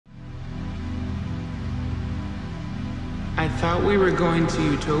I thought we were going to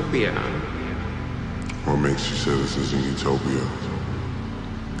Utopia. What makes you say this isn't Utopia?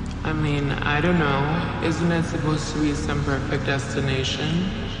 I mean, I don't know. Isn't it supposed to be some perfect destination?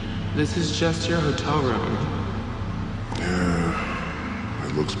 This is just your hotel room. Yeah,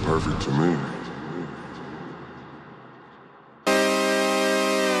 it looks perfect to me.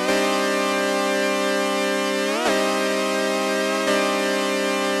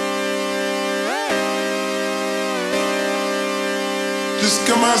 Just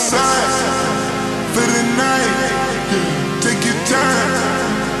come outside for the night. Take your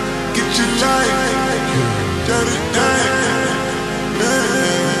time, get your life. Dirty dime.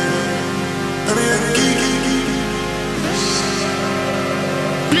 I mean, a geek.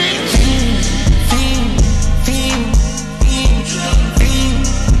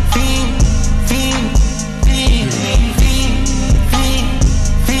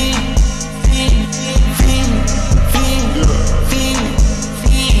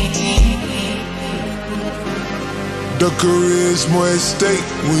 The career's more at stake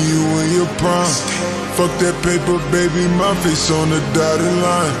when you in your prime. Fuck that paper, baby, my face on the dotted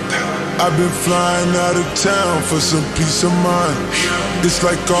line. I've been flying out of town for some peace of mind. It's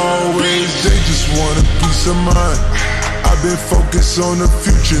like always, they just want a peace of mind. I've been focused on the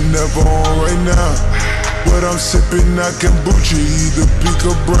future, never on right now. What I'm sipping, I kombucha, either pink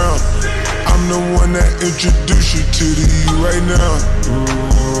or brown. I'm the one that introduced you to the you right now.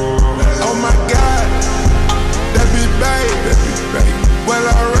 Oh my God, that be babe, well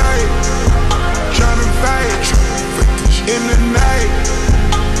alright. Tryna fight in the night,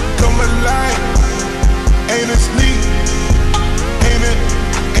 come alive. Ain't it sneak? Ain't it?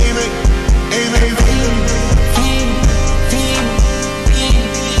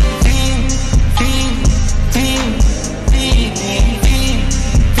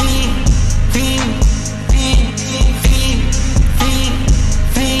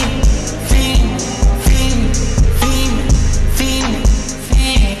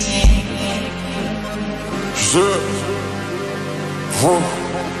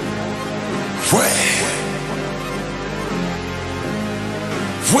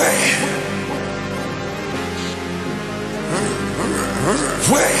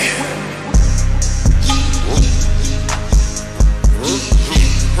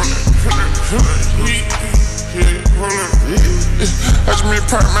 Watch me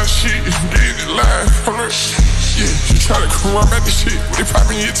pop my shit, get it live, hold up. Yeah, you try to come around at the shit, they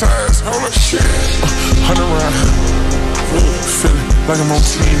popping your tires, hold up. Shit, 100 round, feeling like I'm on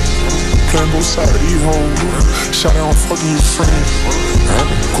team, playing both sides of these hoes. Shot out on fucking your friend. I've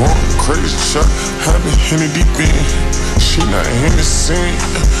been going crazy, shot, I've been in the deep end. She not in the scene,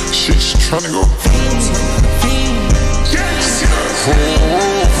 she just tryna go.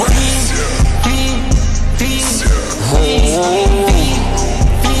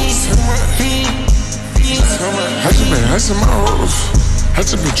 I just been icing my hoes, I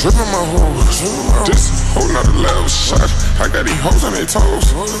just been dripping my hoes. This whole nother level shot, I got these hoes on their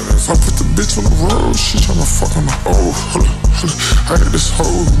toes. I put the bitch on the road, she tryna fuck on my old. I got this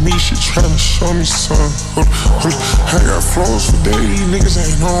hoe with me, she tryna show me something. I got flows for days, niggas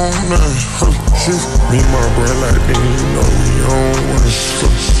ain't on nothing. Me and my bro like me, you know we on one.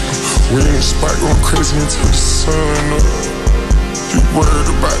 We in the spot going crazy until the sun up. You worried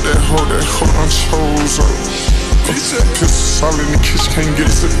about that hoe done chose up. Pistol solid in the kitchen, can't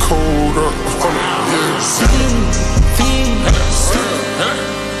get the cold up.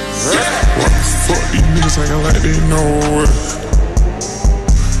 What the fuck, these niggas acting like they know it.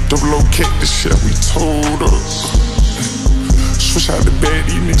 Double O cat, this shit we told up. Switch out the bed,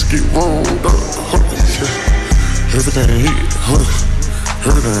 these niggas get rolled up. Everything hit,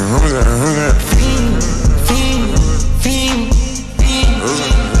 everything.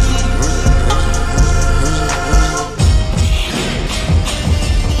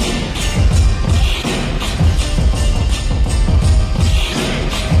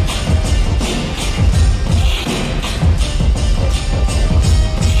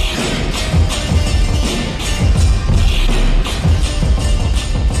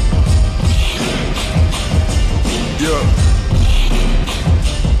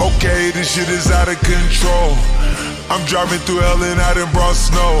 Okay, this shit is out of control. I'm driving through hell and I done brought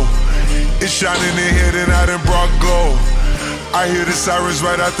snow. It's shining in here and I done brought glow. I hear the sirens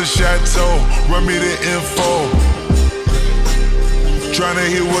right out the chateau. Run me the info. Tryna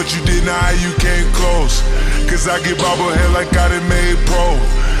hear what you did, now how you came close. Cause I get bobblehead like I done made pro.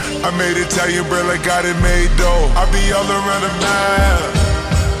 I made Italian bread like I done made dough. I be all around the map.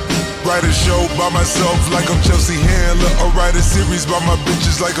 write a show by myself like I'm Chelsea Handler. Or write a series by my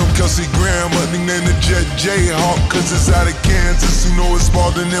bitches like I'm Kelsey Grammer. Nickname the Jet Jayhawk cause it's out of Kansas. You know it's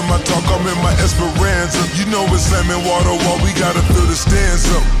Spalding in my talk, I'm in my Esperanza. You know it's slamming water while we gotta fill the stands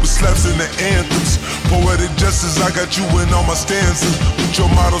up with slaps in the anthems. Poetic justice, I got you in all my stanzas with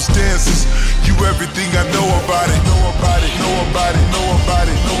your model stances. You everything I know about it. Know about it, know about it, know about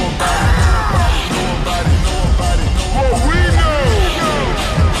it, know about it, know about it, know about it, know about it, know about it. What we know,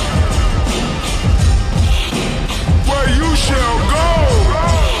 where you shall go.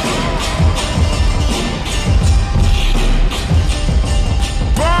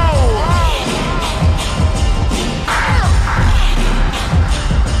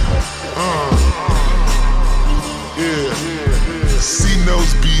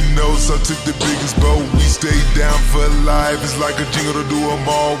 C-Notes, B-Notes, I took the biggest boat. We stayed down for life. It's like a jingle to do them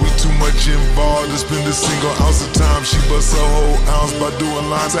all. We too much involved to spend a single ounce of time. She busts a whole ounce by doing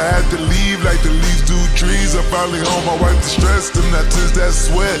lines. I had to leave like the leaves do trees. I finally home, my wife distressed them, not tears, that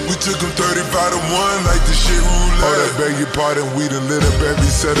sweat. We took them 35 to 1 like the shit roulette. Oh, that beg your pardon, we done lit up every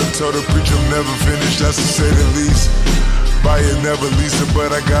set up. Told the preacher I'm never finished, that's to say the least. Buy it, never lease it, but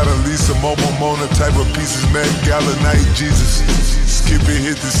I got a lease a Momo Mona type of pieces. Met Gala night, Jesus. Skip it,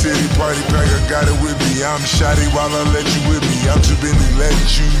 hit the city, party pack, I got it with me. I'm shotty while I let you with me. I'm too busy, let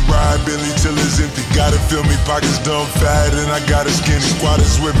you ride Billy till it's empty. Gotta fill me, pockets dumb fat, and I got a skinny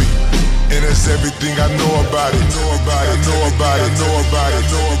squatters with me. And that's everything I know about it. Know about it, know about it, know about it,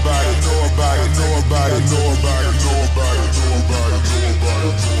 know about it, know about it, know about it, know about it, know about it, know about it, know about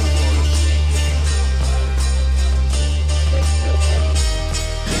it.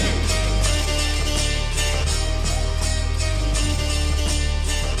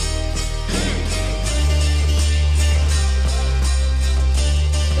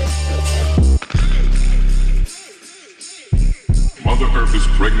 Mother Earth is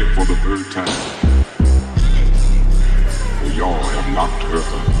pregnant for the third time. For y'all have knocked her up.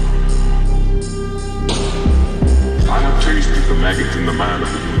 I have tasted the maggots in the mind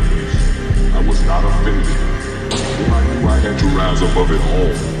of the universe. I was not offended. For I knew I had to rise above it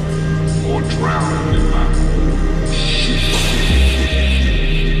all, or drown in my own shit.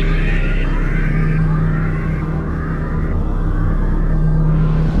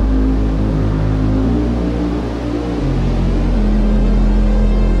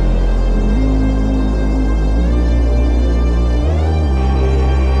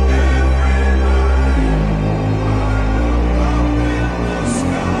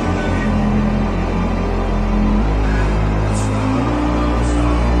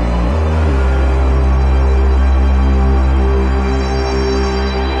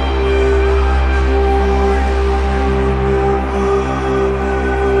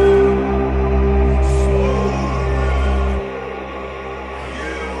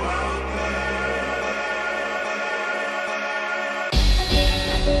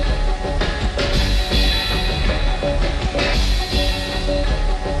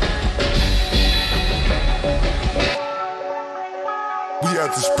 We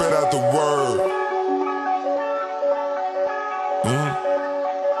have to spread out the word.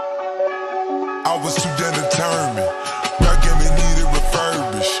 I was too damn determined. Rap game needed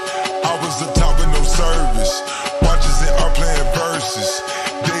refurbish. I was the top with no service. Watches in art playing verses.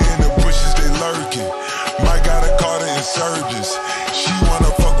 They in the bushes, they lurking. Mike got a call to insurgents. She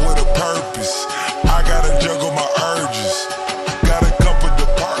wanna fuck with a purpose. I gotta juggle my urges. Got a couple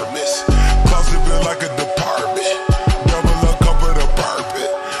departments. Closet built like a department. Double a cup of the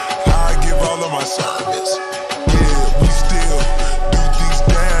purpose. I give all of my servants. Yeah, we still do things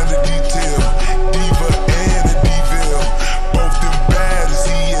down to detail. Diva and a devil. Both them bad as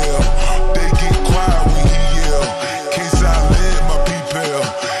EL. They get quiet when he yell. Case I let my people.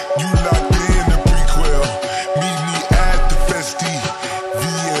 You locked in the prequel. Meet me at the Festi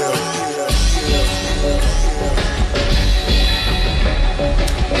VL.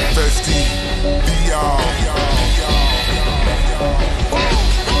 Festi VL.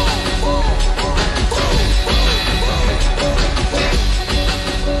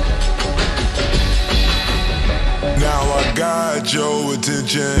 Now I got your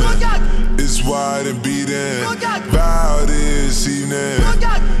attention. It's wide and beating. Vow this evening.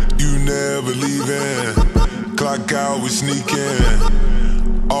 You never leaving. Clock out, we sneaking.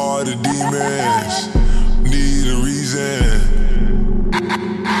 All the demons need a reason.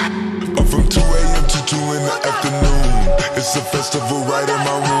 Up from 2 a.m. to 2 in the afternoon. It's a festival right in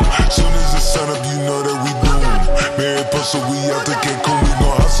my room. Soon as the sun up, you know that we doomed. Mary Puzzle, we out the Cancun. We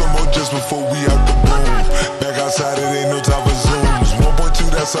gon' hustle more just before we out the boom. Back outside, it ain't no time for zooms. 1.2,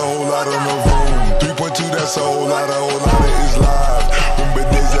 that's a whole lot on the room. 3.2, that's a whole lot of is live. Remember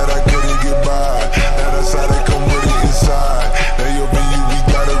days that I couldn't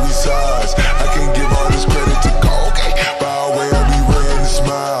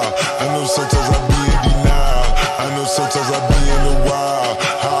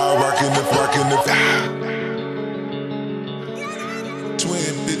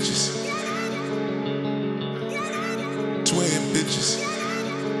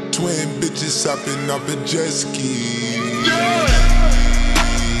bitches hopping off a jet ski.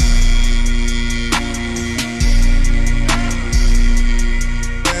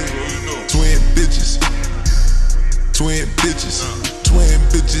 Twin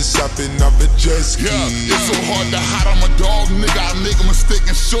bitches hopping off a jet ski. Yeah, it's so hard to hide, I'm a dog, nigga, I make a mistake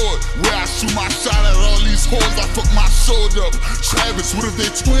and short. Where I shoot my shot at all these hoes, I fuck my shoulder up. Travis, what if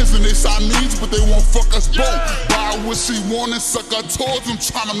they twins and they Siamese, but they won't fuck us both? Buy what she want and suck her toes, I'm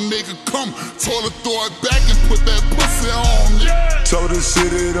tryna make her come. Told her throw it back and put that pussy on me. Told her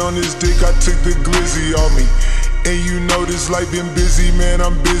sit it on his dick, I took the glizzy on me. And you know this life been busy, man,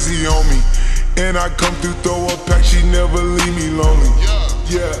 I'm busy on me. And I come through, throw a pack, she never leave me lonely.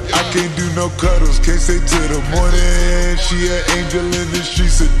 Yeah, I can't do no cuddles, can't stay till the morning. She an angel in the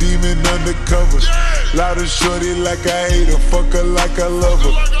streets, a demon undercover. Loud and shorty like I hate her, fuck her like I love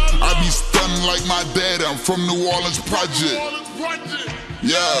her. I be stunning like my dad, I'm from New Orleans Project.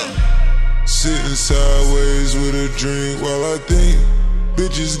 Yeah. Sitting sideways with a drink while I think.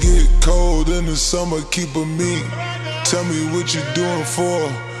 Bitches get cold in the summer, keep a meat. Tell me what you doing for.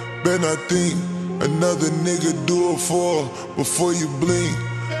 Bet I think another nigga do it for before you blink.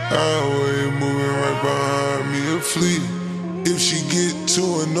 Highway moving right behind me, a fleet. If she get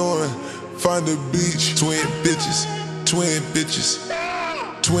too annoying, find a beach. Twin bitches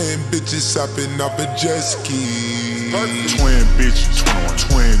hopping off a jet ski. Twin bitches,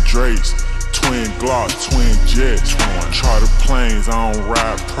 twin Drakes, twin Glock, twin Jets, charter planes, I don't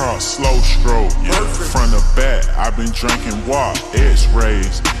ride props, slow stroke, front to back, I been drinking WAP,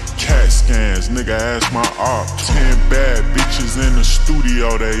 X-rays, CAT scans, nigga ask my op. 10 bad bitches in the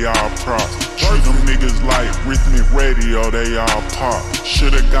studio, they all props. Treat them niggas like rhythmic radio, they all pop.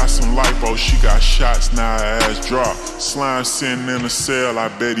 Shoulda got some lipo, she got shots, now her ass drop. Slime sitting in a cell, I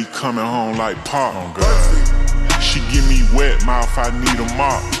bet he coming home like pop. Oh God. She give me wet mouth, I need a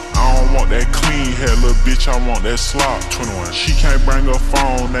mop. I don't want that clean hair, little bitch, I want that slop. 21. She can't bring her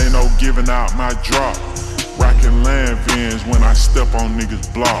phone, ain't no giving out my drop. Rockin' land vans when I step on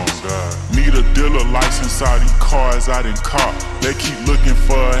niggas' blocks. Need a dealer license, all these cars I done caught. They keep looking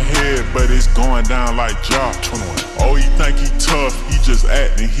for a head, but it's going down like Jock. 21. Oh, he think he tough, he just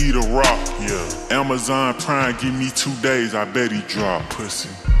acting, he the rock. Yeah. Amazon Prime give me 2 days, I bet he drop. Pussy.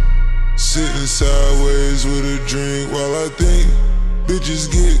 Sitting sideways with a drink while I think. Bitches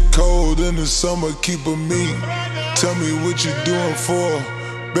get cold in the summer, keep a meat. Tell me what you doing for.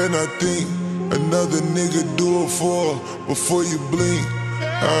 Bet I think another nigga do it for before you blink.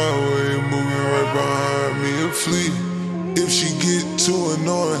 Highway moving right behind me, a fleet. If she get too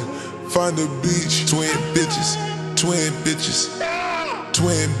annoying, find a beach. Twin bitches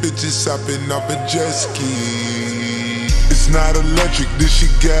hopping off a jet ski. It's not electric, this shit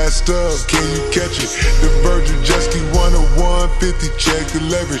gassed up, can you catch it? The Virgin jet ski 10150, check the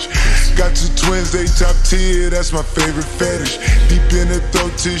leverage. Got 2 twins, they top tier, that's my favorite fetish. Deep in the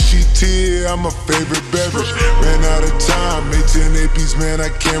throat till she tear, I'm my favorite beverage. Ran out of time, made 10 APs, man,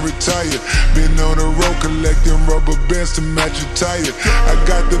 I can't retire. Been on the road collecting rubber bands to match a tire. I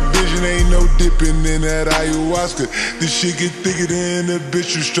got the vision, ain't no dipping in that ayahuasca. This shit get thicker than the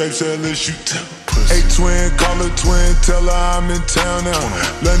bitch with stripes, unless you tell. Hey twin, call her twin, tell her I'm in town now.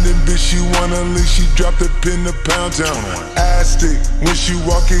 London bitch, she wanna lick, she dropped a pin to Pound Town. Ass stick, when she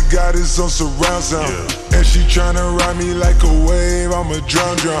walk it got us on surround sound. And she tryna ride me like a wave, I'm a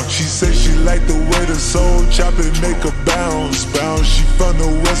drown. She say she like the way the soul chop it make her bounce. She from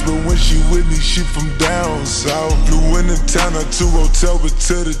the west, but when she with me, she from down south. Flew in the town, not to hotel, but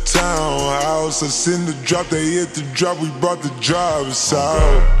to the townhouse. I send the drop, they hit the drop, we brought the drivers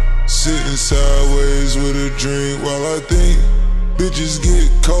out. Sitting sideways with a drink while I think. Bitches get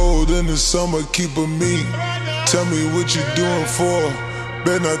cold in the summer, keep a meat. Tell me what you doing for.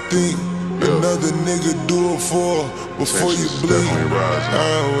 Bet I think another nigga do it for before you blink.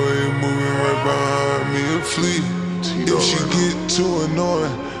 Highway moving right behind me, a fleet. If she get too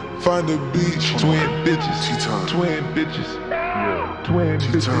annoying, find a beach. Twin bitches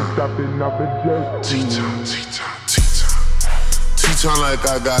stopping off a jet ski. T-time like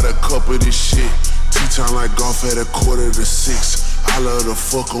I got a cup of this shit. T-time like golf at 5:45. I love to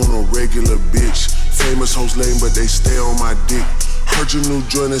fuck on a regular bitch. Famous hoes lame, but they stay on my dick. Heard your new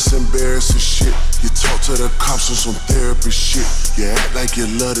joint is embarrassing shit. You talk to the cops on some therapy shit. You act like you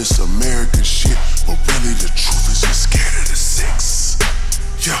love this American shit, but really the truth is you're scared of the 6.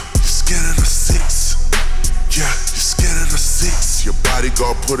 Yeah, you're scared of the 6. Yeah, you're scared of the 6. Your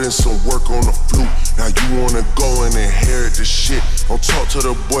bodyguard put in some work on the flute. Now you wanna go and inherit the shit. Don't talk to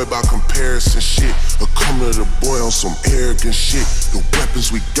the boy about comparison shit, or come to the boy on some arrogant shit. The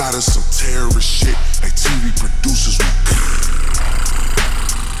weapons we got is some terrorist shit. Like TV producers,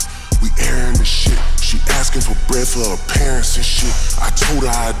 we airing the shit. She asking for bread for her parents and shit. I told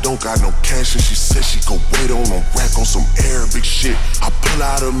her I don't got no cash and she said she could wait on a rack on some Arabic shit. I pull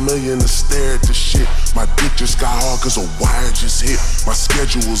out $1 million to stare at the shit. My dick just got hard cause a wire just hit. My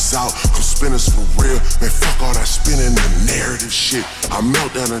schedule's out, I'm spinning for real. Man, fuck all that spinning the narrative shit. I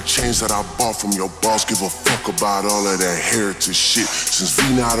melt down the chains that I bought from your boss. Give a fuck about all of that heritage shit. Since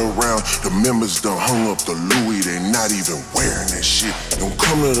V not around, the members done hung up the Louis. They not even wearing that shit. Don't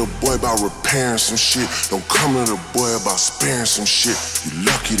come to the boy about repairing some shit. Don't come to the boy about sparing some shit. You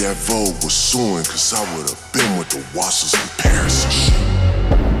lucky that Vogue was suing, cause I would've been with the Wassers in Paris and shit.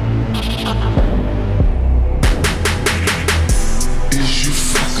 Is you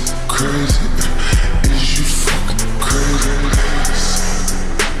fucking crazy? Is you fucking crazy?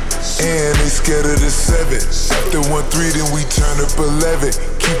 And they scared of the 7. After 1-3, then we turn up 11.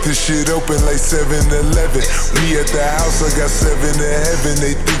 Keep the shit open like 7-Eleven. We at the house, I got 7 to heaven.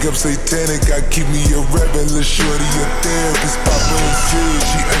 They think I'm satanic, I keep me a reverend. Lil' shorty a therapist, Papa and Sid.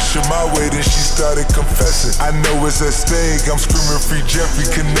 She ushered my way, then she started confessing. I know it's at stake, I'm screaming free Jeffrey.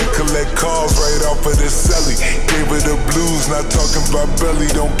 Connect, collect calls right off of the celly. Gave her the blues, not talking about belly.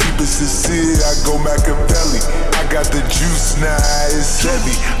 Don't keep it sincere, I go Machiavelli. I got the juice, now it's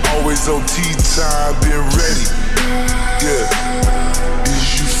heavy. Always on tea time, been ready. Yeah.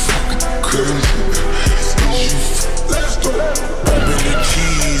 Is you fucking crazy? Is you rapping the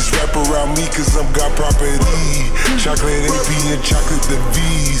cheese, wrap around me cause I'm got property. Chocolate AP and chocolate the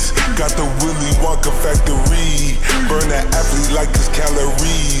V's. Got the Willy Wonka factory. Burn that athlete like it's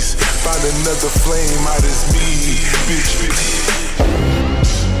calories. Find another flame out as me. Bitch.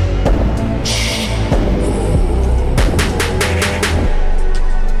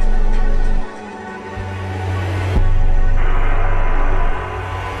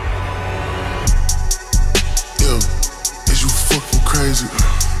 Is you fucking crazy?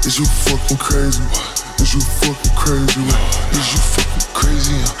 Is you fucking crazy? Is you fucking crazy? Is you fucking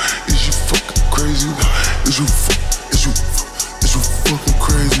crazy? Is you fucking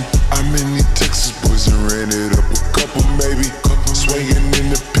crazy? I met these Texas boys and ran it up a couple maybe. Swinging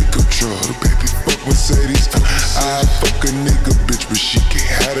in the pickup truck, baby. Fuck Mercedes. I fuck a nigga bitch, but she can't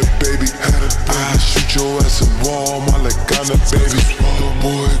have a baby. I shoot your ass at Walmart like I'm a baby.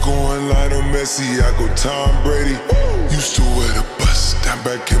 Boy going Lionel Messi, I go Tom Brady. Used to wear the bus down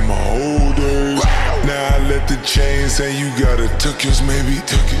back in my old days. Now I let the chains hang, you gotta tuck yours maybe.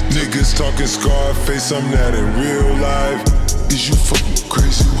 Niggas talking Scarface, I'm not in real life. Is you fucking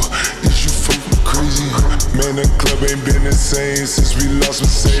crazy? Is you fucking crazy? Man, the club ain't been the same since we lost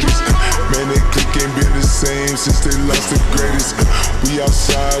Mercedes. Man, that clique ain't been the same since they lost the greatest. We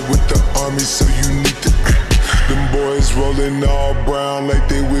outside with the army, so you need to. Them boys rolling all brown like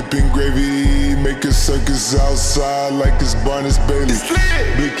they whipping gravy. Making circus outside like it's Barnes Bailey.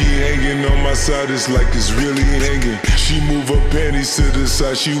 Blicky hanging on my side, it's like it's really hanging. She move her panties to the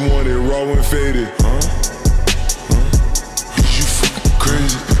side, she want it raw and faded.